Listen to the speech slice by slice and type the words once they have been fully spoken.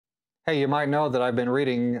Hey, you might know that I've been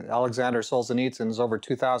reading Aleksandr Solzhenitsyn's over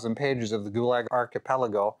 2,000 pages of the Gulag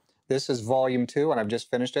Archipelago. This is volume 2, and I've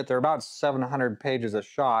just finished it. They're about 700 pages a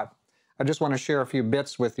shot. I just want to share a few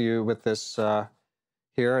bits with you with this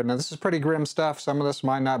here. Now, this is pretty grim stuff. Some of this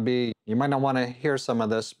might not be, you might not want to hear some of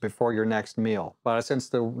this before your next meal. But since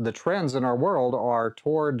the trends in our world are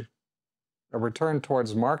toward a return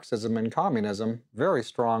towards Marxism and communism, very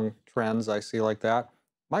strong trends I see like that,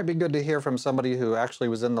 might be good to hear from somebody who actually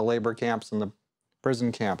was in the labor camps and the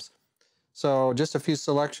prison camps. So just a few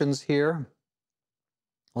selections here.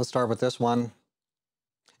 Let's start with this one.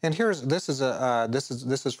 And this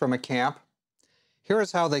is from a camp. Here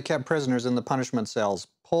is how they kept prisoners in the punishment cells.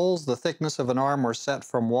 Poles the thickness of an arm were set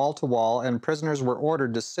from wall to wall, and prisoners were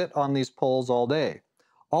ordered to sit on these poles all day.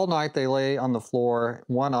 All night they lay on the floor,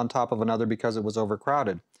 one on top of another because it was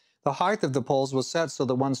overcrowded. The height of the poles was set so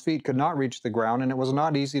that one's feet could not reach the ground, and it was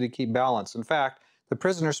not easy to keep balance. In fact, the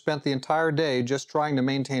prisoner spent the entire day just trying to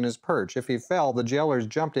maintain his perch. If he fell, the jailers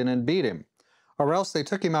jumped in and beat him. Or else they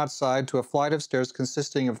took him outside to a flight of stairs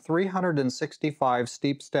consisting of 365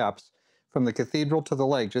 steep steps from the cathedral to the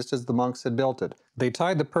lake, just as the monks had built it. They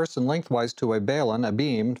tied the person lengthwise to a balun, a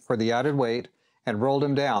beam, for the added weight, and rolled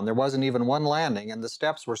him down. There wasn't even one landing, and the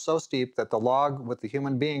steps were so steep that the log with the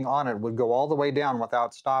human being on it would go all the way down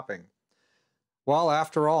without stopping. Well,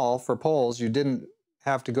 after all, for Poles, you didn't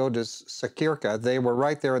have to go to Sakirka. They were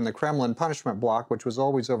right there in the Kremlin punishment block, which was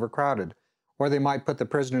always overcrowded. Or they might put the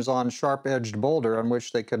prisoners on sharp-edged boulder on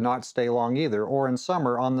which they could not stay long either, or in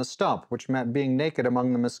summer on the stump, which meant being naked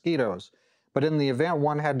among the mosquitoes. But in the event,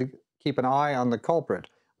 one had to keep an eye on the culprit,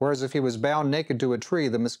 whereas if he was bound naked to a tree,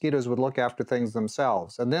 the mosquitoes would look after things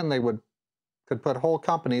themselves, and then they could put whole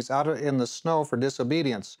companies out in the snow for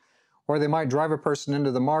disobedience. Or they might drive a person into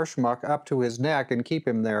the marsh muck up to his neck and keep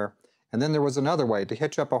him there. And then there was another way, to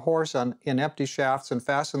hitch up a horse in empty shafts and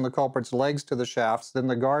fasten the culprit's legs to the shafts. Then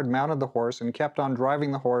the guard mounted the horse and kept on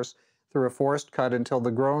driving the horse through a forest cut until the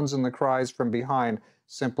groans and the cries from behind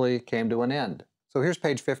simply came to an end. So here's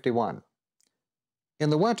page 51. In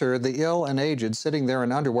the winter, the ill and aged, sitting there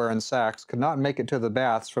in underwear and sacks, could not make it to the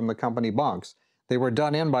baths from the company bunks. They were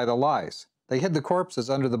done in by the lice. They hid the corpses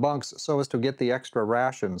under the bunks so as to get the extra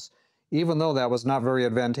rations, even though that was not very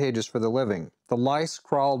advantageous for the living. The lice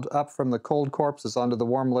crawled up from the cold corpses onto the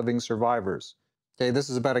warm living survivors. Okay, this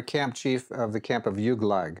is about a camp chief of the camp of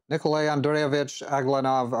Gulag. Nikolai Andreevich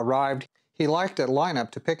Aglanov arrived. He liked at lineup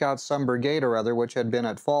to pick out some brigade or other which had been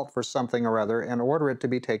at fault for something or other and order it to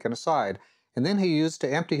be taken aside. And then he used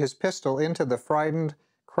to empty his pistol into the frightened,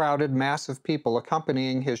 crowded mass of people,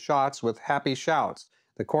 accompanying his shots with happy shouts.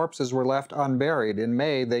 The corpses were left unburied. In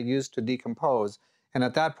May, they used to decompose, and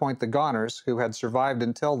at that point the goners, who had survived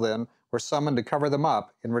until then, were summoned to cover them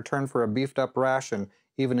up in return for a beefed-up ration,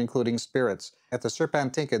 even including spirits. At the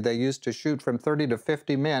Serpentinka, they used to shoot from 30 to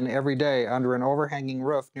 50 men every day under an overhanging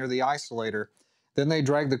roof near the isolator. Then they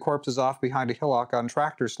dragged the corpses off behind a hillock on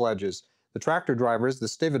tractor sledges. The tractor drivers, the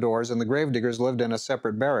stevedores, and the gravediggers lived in a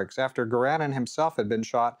separate barracks. After Garanin himself had been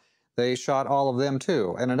shot, they shot all of them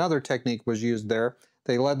too. And another technique was used there.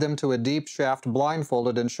 They led them to a deep shaft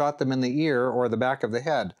blindfolded and shot them in the ear or the back of the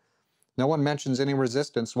head. No one mentions any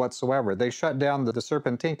resistance whatsoever. They shut down the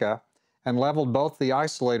Serpentinka and leveled both the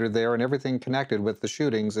isolator there and everything connected with the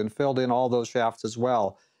shootings and filled in all those shafts as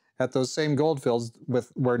well. At those same goldfields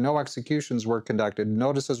where no executions were conducted,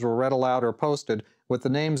 notices were read aloud or posted with the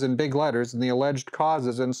names in big letters and the alleged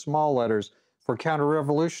causes in small letters for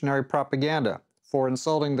counter-revolutionary propaganda, for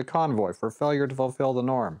insulting the convoy, for failure to fulfill the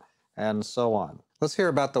norm, and so on. Let's hear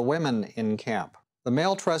about the women in camp. The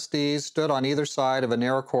male trustees stood on either side of a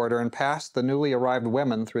narrow corridor and passed the newly arrived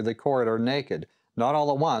women through the corridor naked, not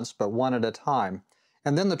all at once, but one at a time.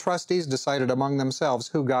 And then the trustees decided among themselves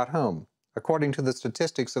who got whom. According to the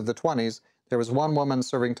statistics of the 20s, there was one woman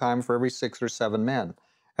serving time for every 6 or 7 men.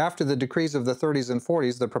 After the decrees of the 30s and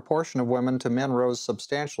 40s, the proportion of women to men rose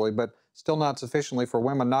substantially, but still not sufficiently for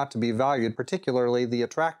women not to be valued, particularly the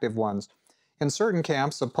attractive ones. In certain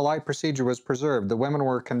camps, a polite procedure was preserved. The women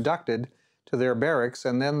were conducted to their barracks,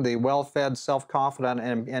 and then the well-fed, self-confident,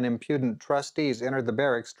 and impudent trustees entered the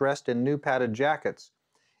barracks dressed in new padded jackets.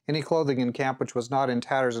 Any clothing in camp which was not in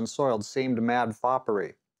tatters and soiled seemed mad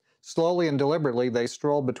foppery. Slowly and deliberately, they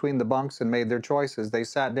strolled between the bunks and made their choices. They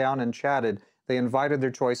sat down and chatted. They invited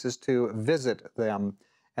their choices to visit them.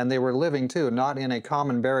 And they were living, too, not in a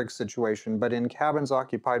common barracks situation, but in cabins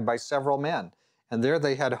occupied by several men. And there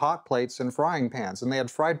they had hot plates and frying pans, and they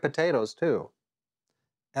had fried potatoes, too.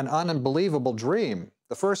 An unbelievable dream.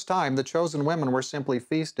 The first time, the chosen women were simply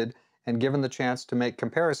feasted and given the chance to make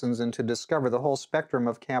comparisons and to discover the whole spectrum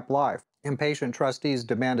of camp life. Impatient trustees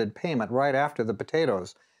demanded payment right after the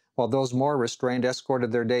potatoes. while those more restrained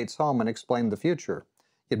escorted their dates home and explained the future.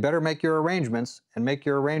 You'd better make your arrangements, and make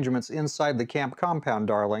your arrangements inside the camp compound,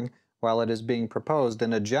 darling, while it is being proposed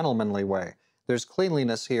in a gentlemanly way. There's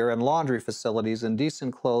cleanliness here, and laundry facilities, and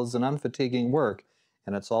decent clothes, and unfatiguing work,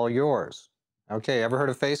 and it's all yours. Okay, ever heard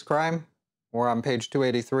of face crime? We're on page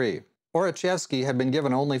 283. Orachevsky had been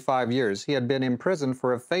given only 5 years. He had been imprisoned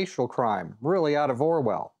for a facial crime, really out of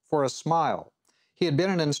Orwell, for a smile. He had been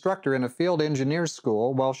an instructor in a field engineer's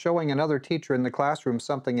school. While showing another teacher in the classroom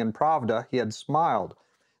something in Pravda, he had smiled.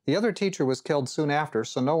 The other teacher was killed soon after,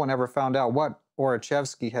 so no one ever found out what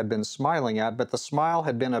Orachevsky had been smiling at, but the smile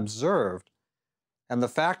had been observed, and the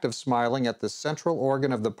fact of smiling at the central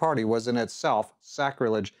organ of the party was in itself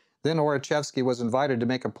sacrilege. Then Orachevsky was invited to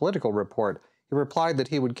make a political report. He replied that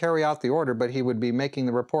he would carry out the order, but he would be making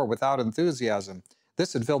the report without enthusiasm.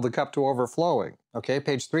 This had filled the cup to overflowing. Okay,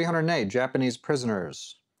 page 308, Japanese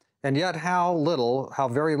prisoners. And yet how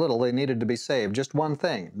very little they needed to be saved. Just one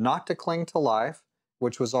thing, not to cling to life,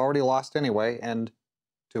 which was already lost anyway, and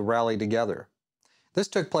to rally together. This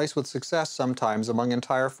took place with success sometimes among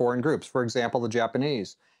entire foreign groups, for example, the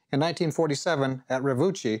Japanese. In 1947, at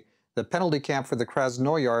Revuchi, the penalty camp for the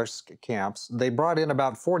Krasnoyarsk camps, they brought in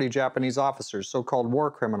about 40 Japanese officers, so-called war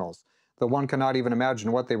criminals, though one cannot even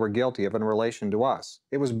imagine what they were guilty of in relation to us.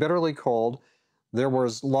 It was bitterly cold. There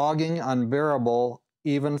was logging unbearable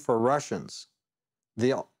even for Russians.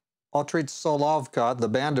 The Otritsovka, the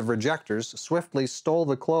band of rejectors, swiftly stole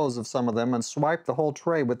the clothes of some of them and swiped the whole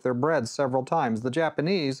tray with their bread several times. The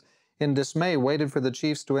Japanese, in dismay, waited for the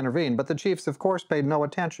chiefs to intervene, but the chiefs, of course, paid no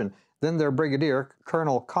attention. Then their brigadier,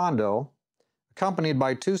 Colonel Kondo, accompanied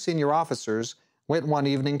by 2 senior officers, went one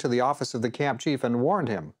evening to the office of the camp chief and warned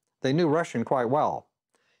him, they knew Russian quite well,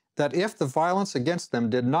 that if the violence against them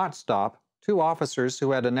did not stop, 2 officers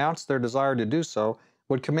who had announced their desire to do so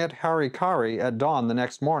would commit harikari at dawn the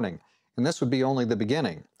next morning, and this would be only the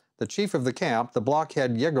beginning. The chief of the camp, the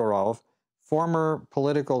blockhead Yegorov, former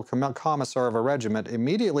political commissar of a regiment,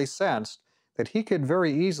 immediately sensed that he could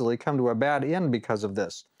very easily come to a bad end because of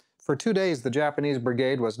this. For 2 days, the Japanese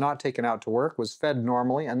brigade was not taken out to work, was fed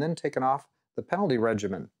normally, and then taken off the penalty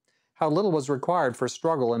regimen. How little was required for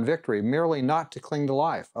struggle and victory, merely not to cling to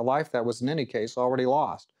life, a life that was in any case already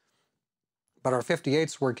lost. But our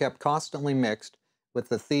 58s were kept constantly mixed with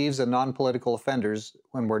the thieves and non-political offenders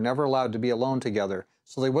when we're never allowed to be alone together,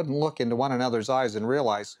 so they wouldn't look into one another's eyes and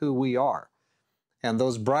realize who we are. And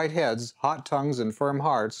those bright heads, hot tongues, and firm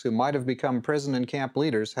hearts who might have become prison and camp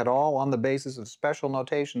leaders had all, on the basis of special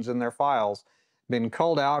notations in their files, been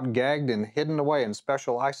culled out, gagged, and hidden away in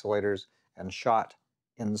special isolators and shot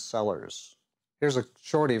in cellars. Here's a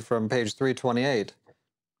shorty from page 328.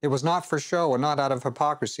 It was not for show and not out of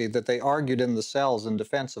hypocrisy that they argued in the cells in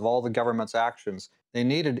defense of all the government's actions. They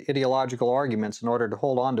needed ideological arguments in order to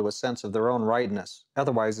hold on to a sense of their own rightness.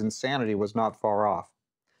 Otherwise, insanity was not far off.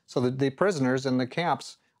 So the prisoners in the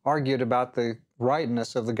camps argued about the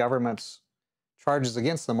rightness of the government's charges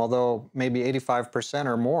against them, although maybe 85%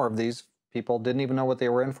 or more of these people didn't even know what they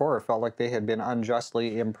were in for or felt like they had been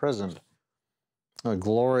unjustly imprisoned. The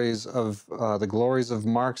glories of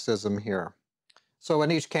Marxism here. So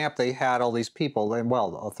in each camp they had all these people, and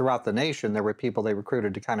well, throughout the nation there were people they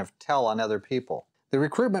recruited to kind of tell on other people. The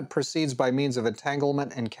recruitment proceeds by means of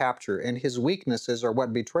entanglement and capture, and his weaknesses are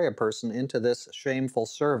what betray a person into this shameful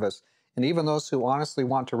service. And even those who honestly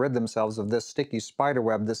want to rid themselves of this sticky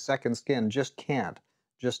spiderweb, this second skin, just can't.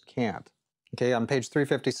 Okay, on page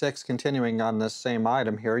 356, continuing on this same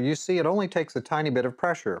item here, you see it only takes a tiny bit of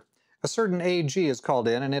pressure. A certain AG is called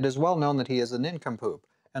in, and it is well known that he is a nincompoop.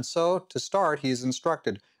 And so, to start, he is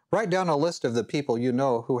instructed, write down a list of the people you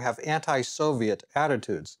know who have anti-Soviet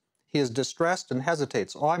attitudes. He is distressed and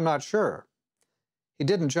hesitates. Oh, I'm not sure. He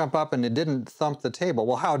didn't jump up and he didn't thump the table.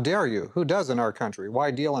 Well, how dare you? Who does in our country? Why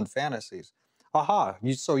deal in fantasies? Aha,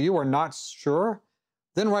 so you are not sure?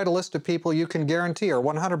 Then write a list of people you can guarantee are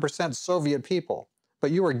 100% Soviet people.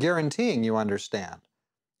 But you are guaranteeing, you understand.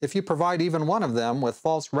 If you provide even one of them with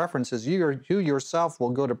false references, you yourself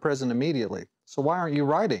will go to prison immediately. So why aren't you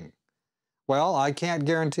writing? Well, I can't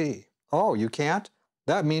guarantee. Oh, you can't?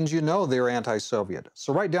 That means you know they're anti-Soviet.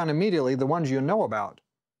 So write down immediately the ones you know about.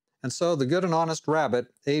 And so the good and honest rabbit,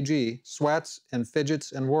 AG, sweats and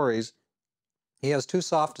fidgets and worries. He has too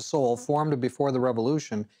soft a soul, formed before the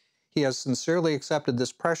revolution. He has sincerely accepted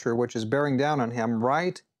this pressure which is bearing down on him.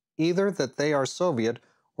 Write either that they are Soviet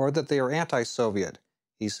or that they are anti-Soviet.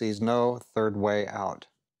 He sees no third way out.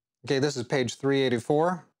 Okay, this is page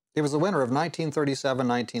 384. It was the winter of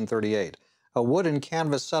 1937-1938. A wood and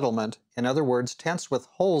canvas settlement, in other words, tents with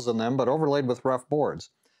holes in them but overlaid with rough boards.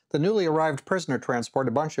 The newly arrived prisoner transport,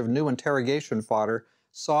 a bunch of new interrogation fodder,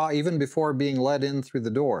 saw even before being led in through the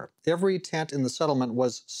door. Every tent in the settlement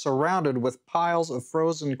was surrounded with piles of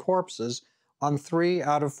frozen corpses on 3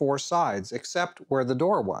 out of 4 sides, except where the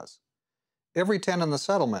door was. Every tent in the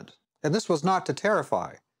settlement. And this was not to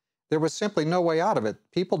terrify. There was simply no way out of it.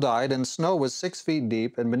 People died, and snow was 6 feet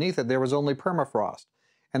deep, and beneath it there was only permafrost.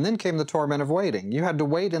 And then came the torment of waiting. You had to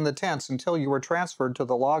wait in the tents until you were transferred to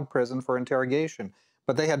the log prison for interrogation.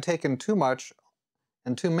 But they had taken too much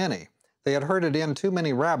and too many. They had herded in too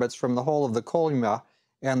many rabbits from the whole of the Kolyma,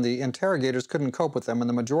 and the interrogators couldn't cope with them, and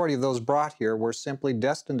the majority of those brought here were simply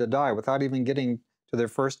destined to die without even getting to their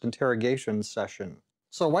first interrogation session.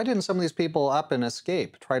 So why didn't some of these people up and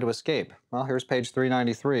try to escape? Well, here's page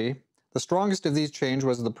 393. The strongest of these change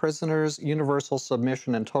was the prisoners' universal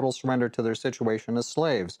submission and total surrender to their situation as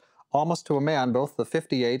slaves. Almost to a man, both the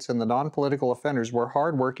 58s and the non-political offenders were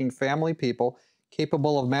hard-working family people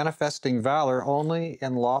capable of manifesting valor only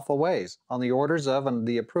in lawful ways, on the orders of and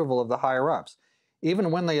the approval of the higher-ups.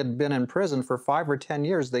 Even when they had been in prison for 5 or 10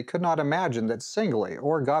 years, they could not imagine that singly,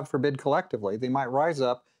 or God forbid collectively, they might rise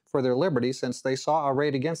up for their liberty, since they saw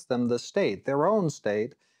arrayed against them the state, their own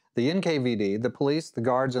state, the NKVD, the police, the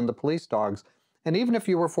guards, and the police dogs. And even if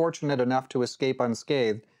you were fortunate enough to escape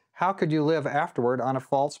unscathed, how could you live afterward on a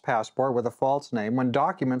false passport with a false name when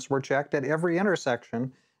documents were checked at every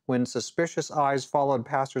intersection, when suspicious eyes followed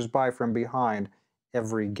passers-by from behind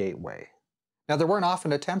every gateway? Now, there weren't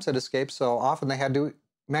often attempts at escape, so often they had to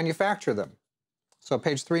manufacture them. So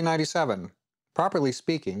page 397. Properly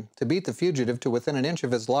speaking, to beat the fugitive to within an inch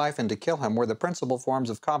of his life and to kill him were the principal forms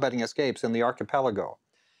of combating escapes in the archipelago.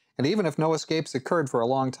 And even if no escapes occurred for a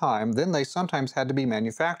long time, then they sometimes had to be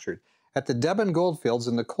manufactured. At the Deben goldfields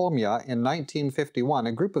in the Kolmia in 1951,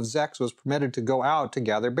 a group of Zeks was permitted to go out to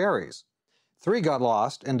gather berries. 3 got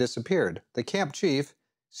lost and disappeared. The camp chief,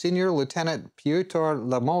 Senior Lieutenant Pyotr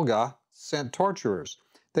Lamoga, sent torturers.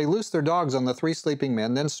 They loosed their dogs on the 3 sleeping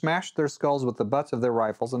men, then smashed their skulls with the butts of their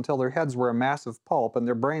rifles until their heads were a mass of pulp and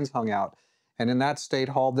their brains hung out, and in that state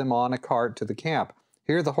hauled them on a cart to the camp.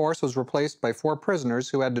 Here the horse was replaced by 4 prisoners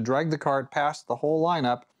who had to drag the cart past the whole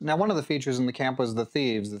lineup. Now, one of the features in the camp was the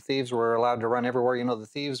thieves. The thieves were allowed to run everywhere. You know, the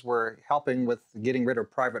thieves were helping with getting rid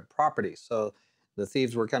of private property, so the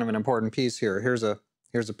thieves were kind of an important piece here. Here's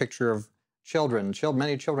a picture of children.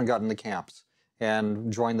 Many children got in the camps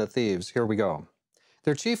and joined the thieves. Here we go.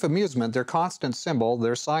 Their chief amusement, their constant symbol,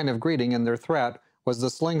 their sign of greeting, and their threat was the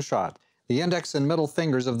slingshot. The index and middle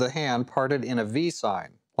fingers of the hand parted in a V sign,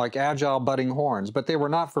 like agile budding horns, but they were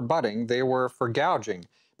not for butting, they were for gouging,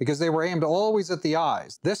 because they were aimed always at the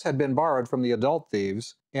eyes. This had been borrowed from the adult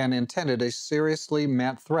thieves and intended a seriously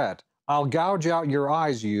meant threat. I'll gouge out your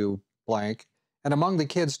eyes, you blank. And among the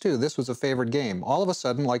kids, too, this was a favored game. All of a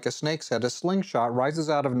sudden, like a snake's head, a slingshot rises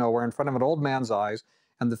out of nowhere in front of an old man's eyes,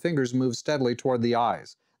 and the fingers move steadily toward the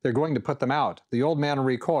eyes. They're going to put them out. The old man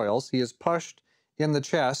recoils. He is pushed in the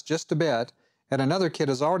chest just a bit, and another kid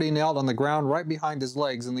is already nailed on the ground right behind his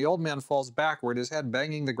legs, and the old man falls backward, his head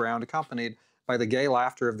banging the ground, accompanied by the gay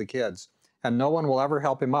laughter of the kids. And no one will ever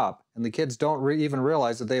help him up, and the kids don't even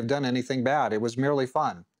realize that they've done anything bad. It was merely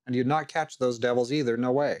fun, and you'd not catch those devils either,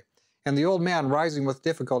 no way. And the old man, rising with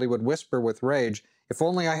difficulty, would whisper with rage, "If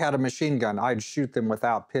only I had a machine gun, I'd shoot them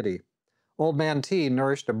without pity." Old Man T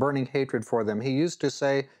nourished a burning hatred for them. He used to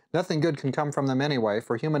say, "Nothing good can come from them anyway.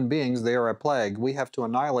 For human beings, they are a plague. We have to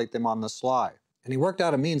annihilate them on the sly." And he worked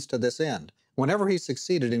out a means to this end. Whenever he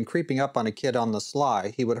succeeded in creeping up on a kid on the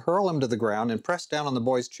sly, he would hurl him to the ground and press down on the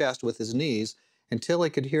boy's chest with his knees until he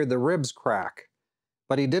could hear the ribs crack.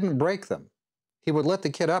 But he didn't break them. He would let the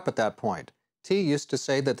kid up at that point. T used to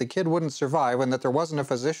say that the kid wouldn't survive and that there wasn't a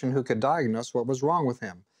physician who could diagnose what was wrong with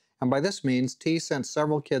him. And by this means, T sent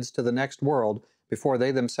several kids to the next world before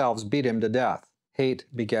they themselves beat him to death. Hate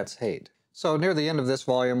begets hate. So near the end of this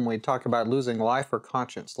volume, we talk about losing life or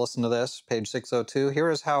conscience. Listen to this, page 602.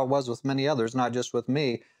 Here is how it was with many others, not just with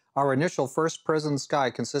me. Our initial first prison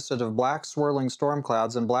sky consisted of black swirling storm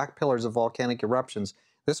clouds and black pillars of volcanic eruptions.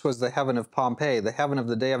 This was the heaven of Pompeii, the heaven of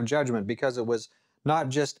the day of judgment, because it was not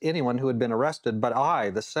just anyone who had been arrested, but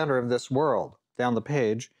I, the center of this world. Down the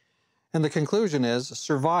page. And the conclusion is,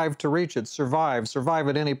 survive to reach it, survive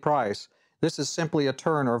at any price. This is simply a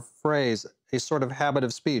turn or phrase, a sort of habit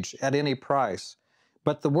of speech, at any price.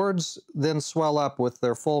 But the words then swell up with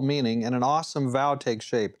their full meaning, and an awesome vow takes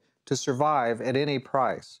shape, to survive at any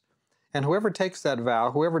price. And whoever takes that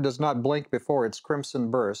vow, whoever does not blink before its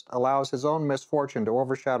crimson burst, allows his own misfortune to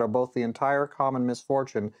overshadow both the entire common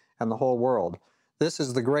misfortune and the whole world. This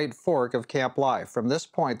is the great fork of camp life. From this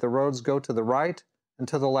point, the roads go to the right and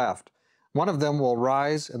to the left. One of them will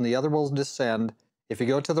rise and the other will descend. If you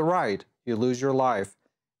go to the right, you lose your life.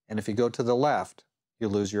 And if you go to the left, you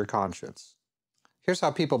lose your conscience. Here's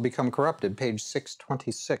how people become corrupted, page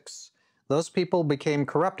 626. Those people became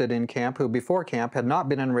corrupted in camp who before camp had not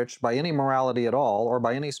been enriched by any morality at all or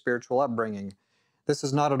by any spiritual upbringing. This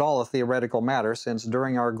is not at all a theoretical matter, since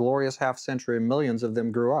during our glorious half-century millions of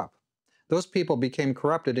them grew up. Those people became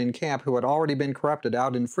corrupted in camp who had already been corrupted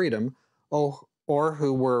out in freedom, or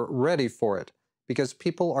who were ready for it, because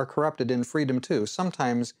people are corrupted in freedom too,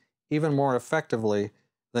 sometimes even more effectively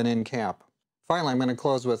than in camp. Finally, I'm going to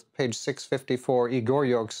close with page 654,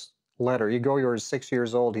 Igoryok's letter. Igoryor is 6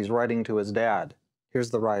 years old. He's writing to his dad. Here's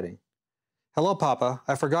the writing. Hello, Papa.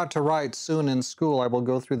 I forgot to write. Soon in school I will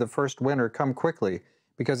go through the first winter. Come quickly,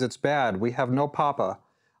 because it's bad. We have no Papa.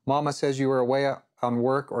 Mama says you are away on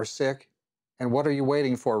work or sick. And what are you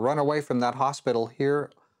waiting for? Run away from that hospital.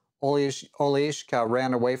 Here, Oleishka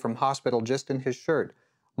ran away from hospital just in his shirt.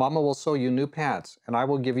 Mama will sew you new pants, and I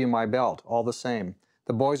will give you my belt, all the same.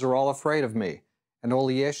 The boys are all afraid of me, and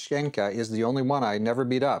Olyeshenka is the only one I never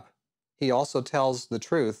beat up. He also tells the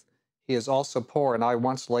truth. He is also poor, and I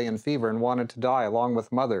once lay in fever and wanted to die along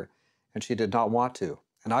with Mother, and she did not want to,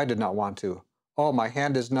 and I did not want to. Oh, my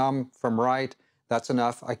hand is numb from right. That's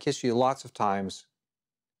enough. I kiss you lots of times.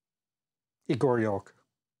 Igoryok.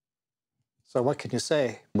 So what can you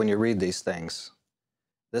say when you read these things?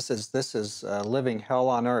 This is living hell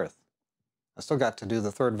on earth. I still got to do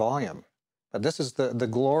the third volume. But this is the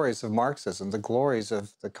glories of Marxism, the glories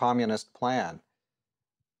of the communist plan.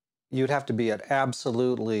 You'd have to be an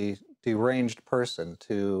absolutely deranged person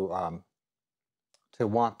to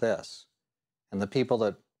want this. And the people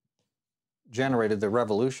that generated the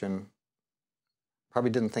revolution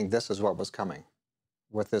probably didn't think this is what was coming,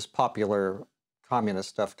 with this popular communist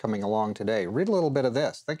stuff coming along today. Read a little bit of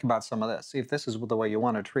this. Think about some of this. See if this is the way you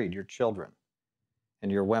want to treat your children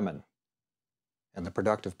and your women and the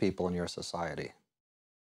productive people in your society.